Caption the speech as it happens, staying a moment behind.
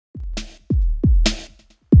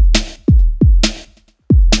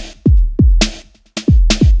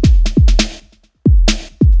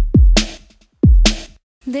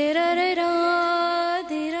Hello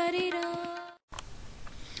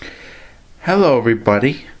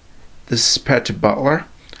everybody, this is Patrick Butler.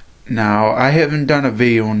 Now I haven't done a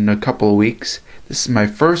video in a couple of weeks. This is my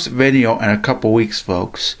first video in a couple of weeks,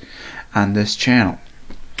 folks, on this channel.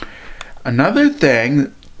 Another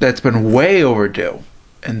thing that's been way overdue,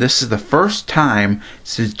 and this is the first time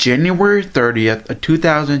since January 30th of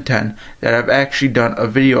 2010 that I've actually done a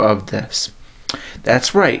video of this.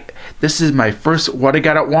 That's right, this is my first What I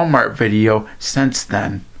Got at Walmart video since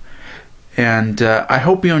then. And I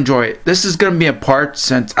hope you enjoy it. This is going to be a part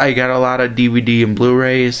since I got a lot of DVD and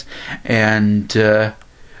Blu-rays, and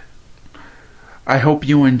I hope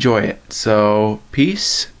you enjoy it. So,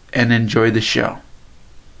 peace and enjoy the show.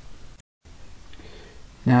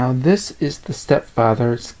 Now, this is the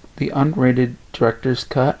Stepfather, the unrated director's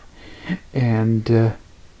cut, and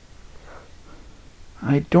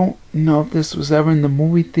I don't know if this was ever in the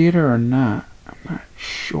movie theater or not. I'm not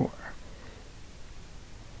sure.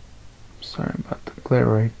 Sorry about the glare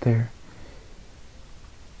right there.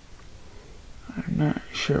 I'm not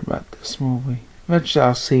sure about this movie. Eventually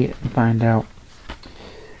I'll see it and find out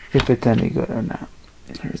if it's any good or not.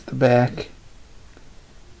 Here's the back.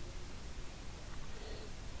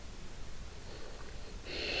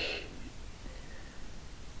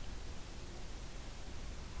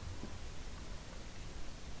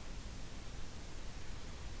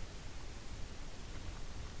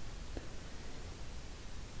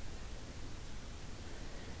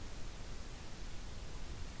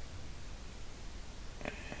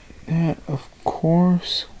 That, of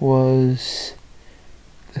course, was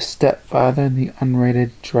the Stepfather, the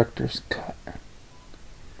unrated director's cut.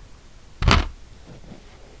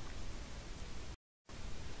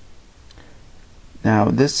 Now,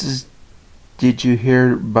 this is Did You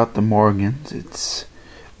Hear About the Morgans? It's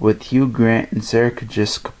with Hugh Grant and Sarah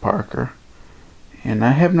Jessica Parker. And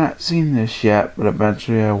I have not seen this yet, but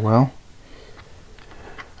eventually I will.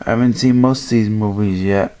 I haven't seen most of these movies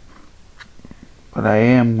yet, but I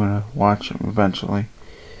am going to watch them eventually.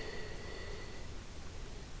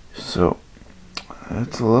 So,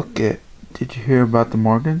 let's look at Did You Hear About the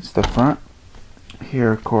Morgans? The front.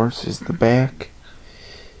 Here, of course, is the back.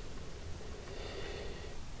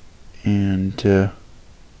 And,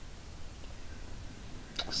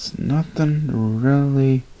 it's nothing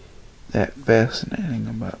really that fascinating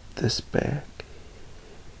about this back.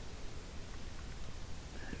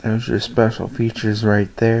 There's your special features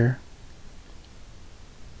right there.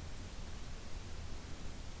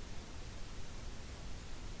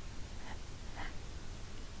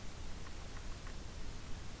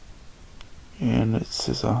 And it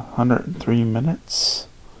says 103 minutes.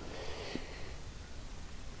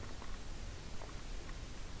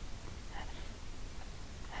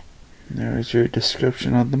 And there's your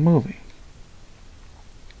description of the movie.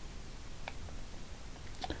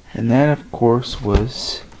 And that, of course,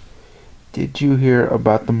 was Did You Hear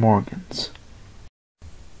About the Morgans?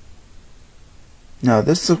 Now,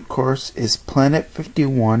 this, of course, is Planet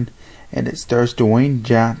 51, and it stars Dwayne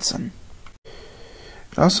Johnson.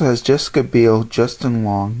 It also has Jessica Biel, Justin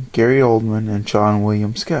Long, Gary Oldman, and Sean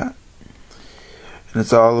William Scott. And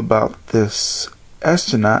it's all about this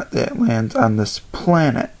astronaut that lands on this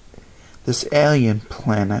planet, this alien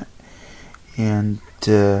planet, and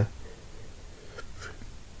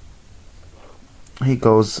he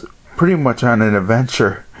goes pretty much on an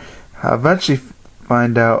adventure. I'll eventually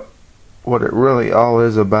find out what it really all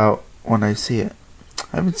is about when I see it.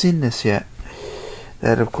 I haven't seen this yet.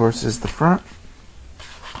 That, of course, is the front.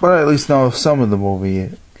 But I at least know some of the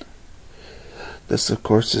movie. This, of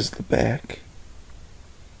course, is the back.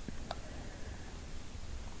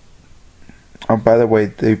 Oh, by the way,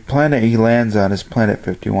 the planet he lands on is Planet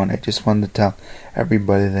 51. I just wanted to tell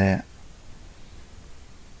everybody that.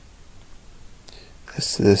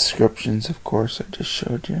 This is the descriptions, of course, I just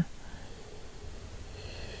showed you.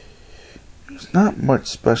 There's not much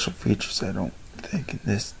special features, I don't think, in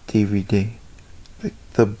this DVD.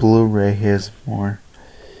 The Blu-ray has more.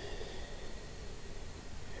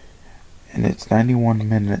 And it's 91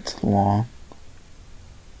 minutes long.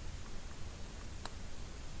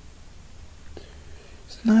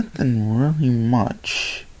 There's nothing really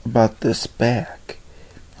much about this back.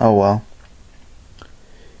 Oh well.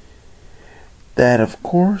 That, of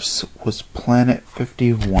course, was Planet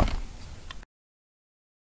 51.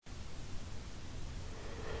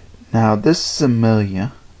 Now, this is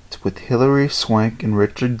Amelia. It's with Hilary Swank and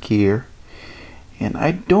Richard Gere. And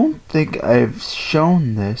I don't think I've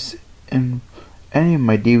shown this in any of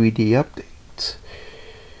my DVD updates.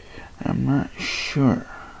 I'm not sure.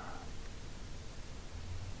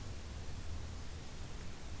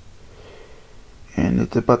 And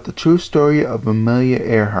it's about the true story of Amelia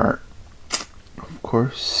Earhart. Of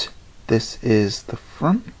course, this is the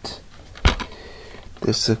front.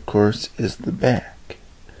 This, of course, is the back.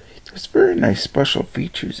 There's very nice special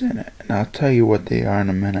features in it, and I'll tell you what they are in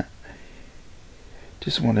a minute.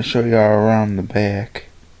 Just want to show you all around the back.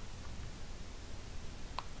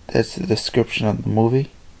 That's the description of the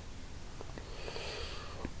movie.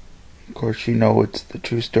 Of course, you know it's the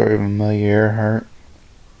true story of Amelia Earhart,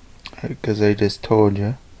 because I just told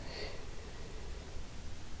you.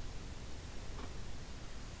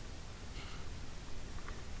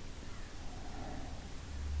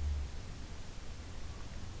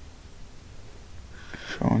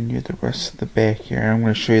 Showing you the rest of the back here. I'm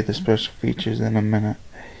going to show you the special features in a minute.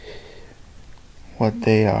 What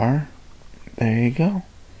they are. There you go.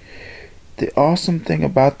 The awesome thing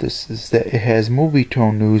about this is that it has movie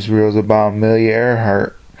tone newsreels about Amelia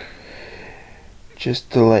Earhart.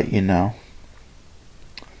 Just to let you know.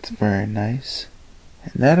 It's very nice.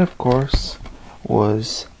 And that, of course,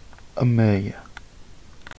 was Amelia.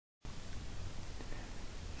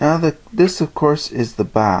 Now this, of course, is the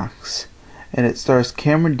box. And it stars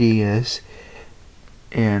Cameron Diaz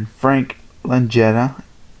and Frank Langella.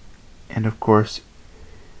 And, of course,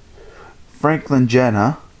 Frank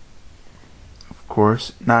Langella, of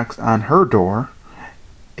course, knocks on her door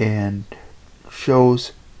and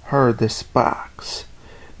shows her this box.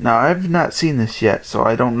 Now, I've not seen this yet, so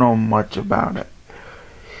I don't know much about it.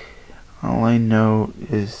 All I know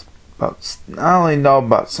is I only know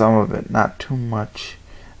about some of it, not too much.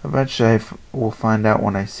 Eventually, I will find out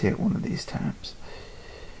when I see it one of these times.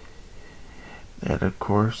 That, of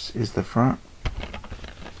course, is the front.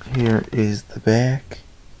 Here is the back.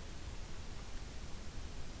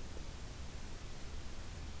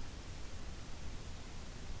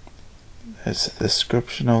 That's the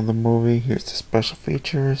description of the movie. Here's the special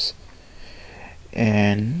features.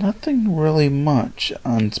 And nothing really much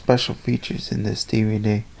on special features in this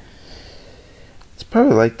DVD. It's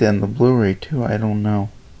probably like that in the Blu-ray too, I don't know.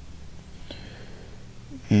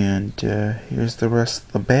 And here's the rest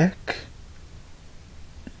of the back.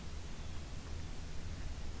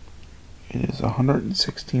 It is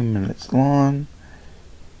 116 minutes long.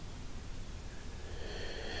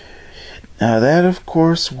 Now that, of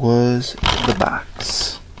course, was the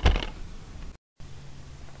box.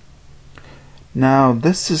 Now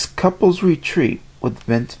this is Couples Retreat with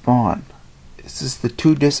Vince Vaughn. This is the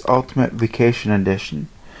 2-disc Ultimate Vacation Edition.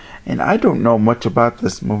 And I don't know much about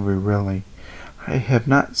this movie, really. I have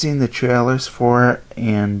not seen the trailers for it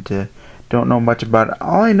and don't know much about it.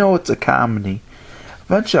 All I know, it's a comedy.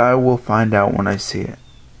 Eventually I will find out when I see it.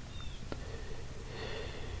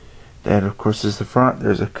 That, of course, is the front.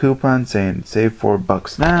 There's a coupon saying save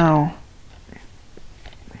 $4 now.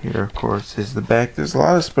 Here, of course, is the back. There's a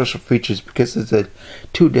lot of special features because it's a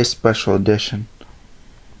 2-disc special edition.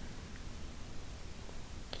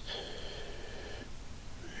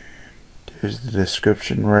 There's the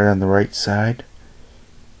description right on the right side.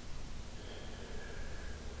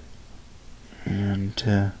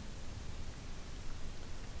 And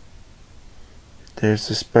there's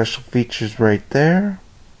the special features right there.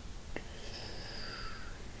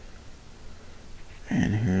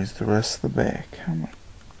 And here's the rest of the back. How much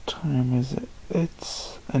time is it?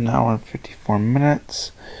 It's an hour and 54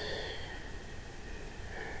 minutes.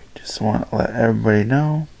 Just want to let everybody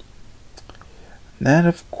know. That,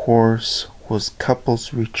 of course, was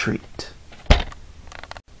Couples Retreat.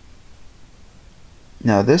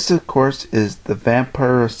 Now this, of course, is The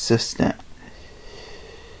Vampire Assistant.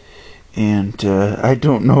 And I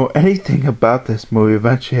don't know anything about this movie.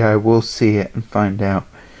 Eventually I will see it and find out.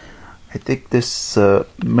 I think this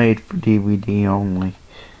made for DVD only.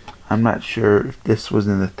 I'm not sure if this was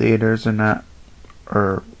in the theaters or not,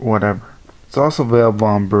 or whatever. It's also available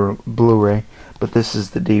on Blu-ray, but this is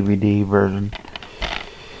the DVD version.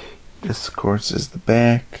 This, of course, is the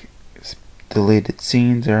back. Deleted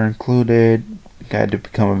scenes are included. Guide to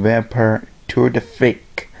Become a Vampire. Tour de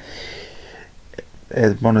Fake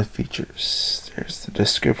as bonus features. There's the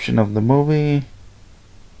description of the movie.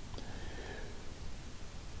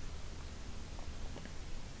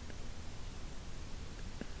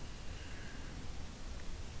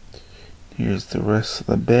 Here's the rest of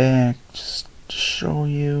the back, just to show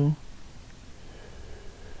you.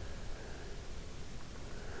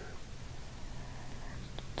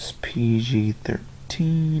 It's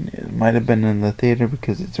PG-13. It might have been in the theater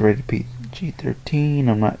because it's rated PG-13.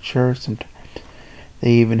 I'm not sure. Sometimes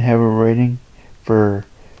they even have a rating for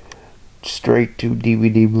straight to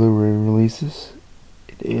DVD Blu-ray releases.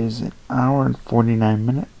 It is an hour and 49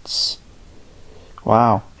 minutes.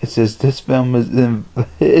 Wow. It says this film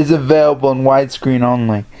is available in widescreen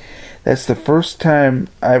only. That's the first time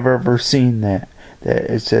I've ever seen that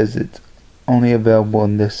it says it's only available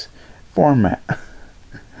in this format.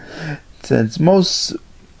 Since most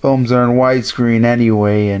films are in widescreen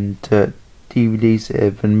anyway, and DVDs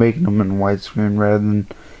have been making them in widescreen rather than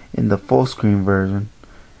in the full screen version.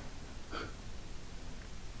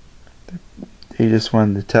 They just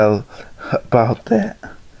wanted to tell about that.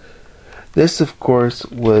 This, of course,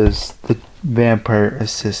 was the vampire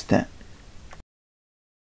assistant.